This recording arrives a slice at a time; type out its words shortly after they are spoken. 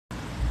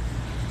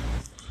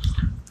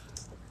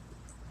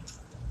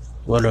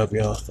What up,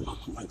 y'all?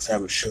 Mike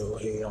Savage Show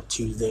here on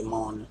Tuesday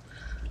morning,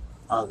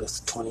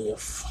 August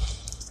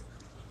 20th.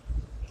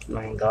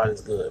 Man, God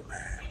is good,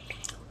 man.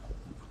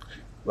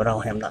 Without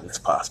Him, nothing is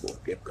possible.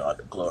 Give God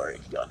the glory,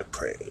 God the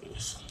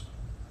praise.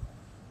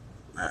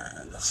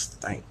 Man, let's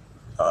thank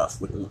God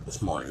for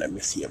this morning. Let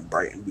me see a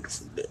bright and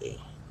beautiful day.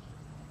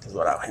 Because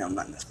without Him,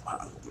 nothing is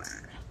possible,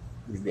 man.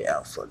 He's the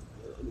Alpha,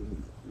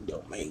 the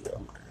Omega,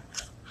 man.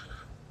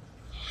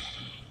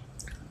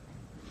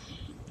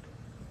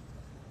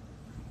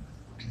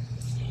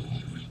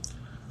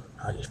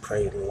 I just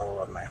praise the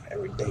Lord, man.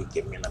 Every day,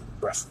 give me another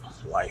breath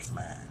of life,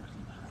 man.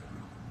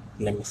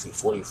 Let me see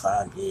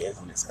 45 years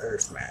on this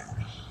earth,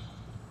 man.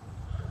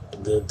 The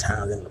good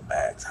times and the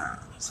bad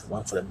times.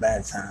 One for the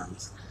bad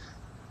times.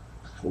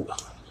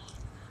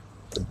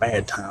 The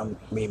bad time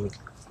made me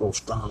grow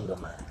stronger,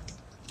 man.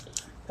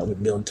 That we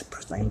build to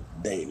present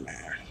day,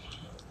 man.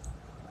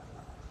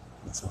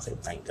 I just want to say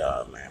thank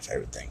God, man, for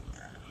everything,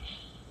 man.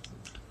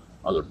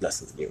 All the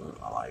blessings given in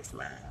my life,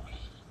 man.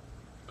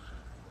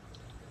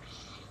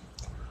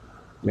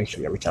 Make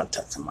sure you reach out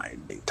to somebody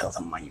today. Tell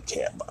somebody you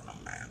care about them,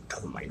 man. Tell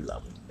somebody you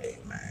love them today,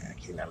 man.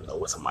 You never know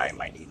what somebody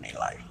might need in their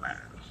life,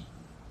 man.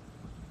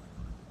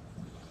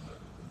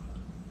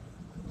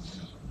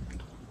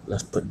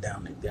 Let's put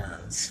down the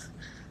guns.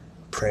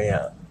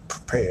 Prayers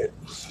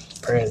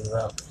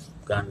up,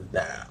 guns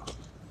down.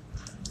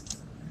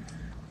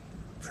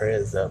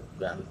 Prayers up,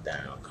 guns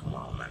down. Come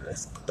on, man.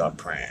 Let's start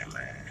praying,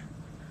 man.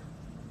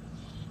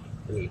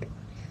 We need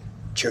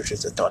churches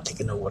to start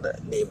taking over the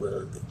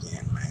neighborhoods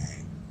again, man.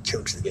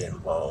 Churches get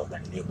involved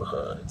in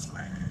neighborhoods,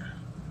 man.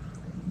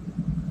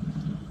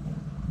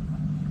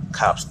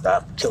 Cops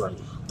stop killing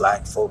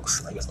black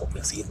folks. Like it's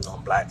open season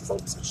on black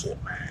folks and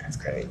shit, man. It's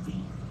crazy.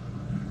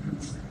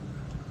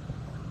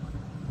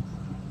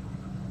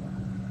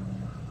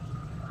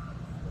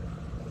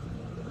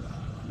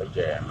 But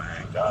yeah,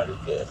 man, God is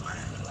good, man.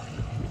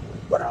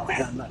 Without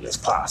Him, nothing is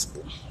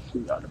possible.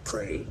 We gotta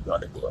pray, we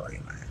gotta glory,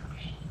 man.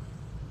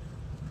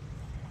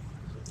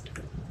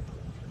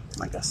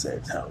 Like I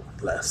said, have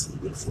a blessed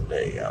and beautiful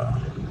day, y'all.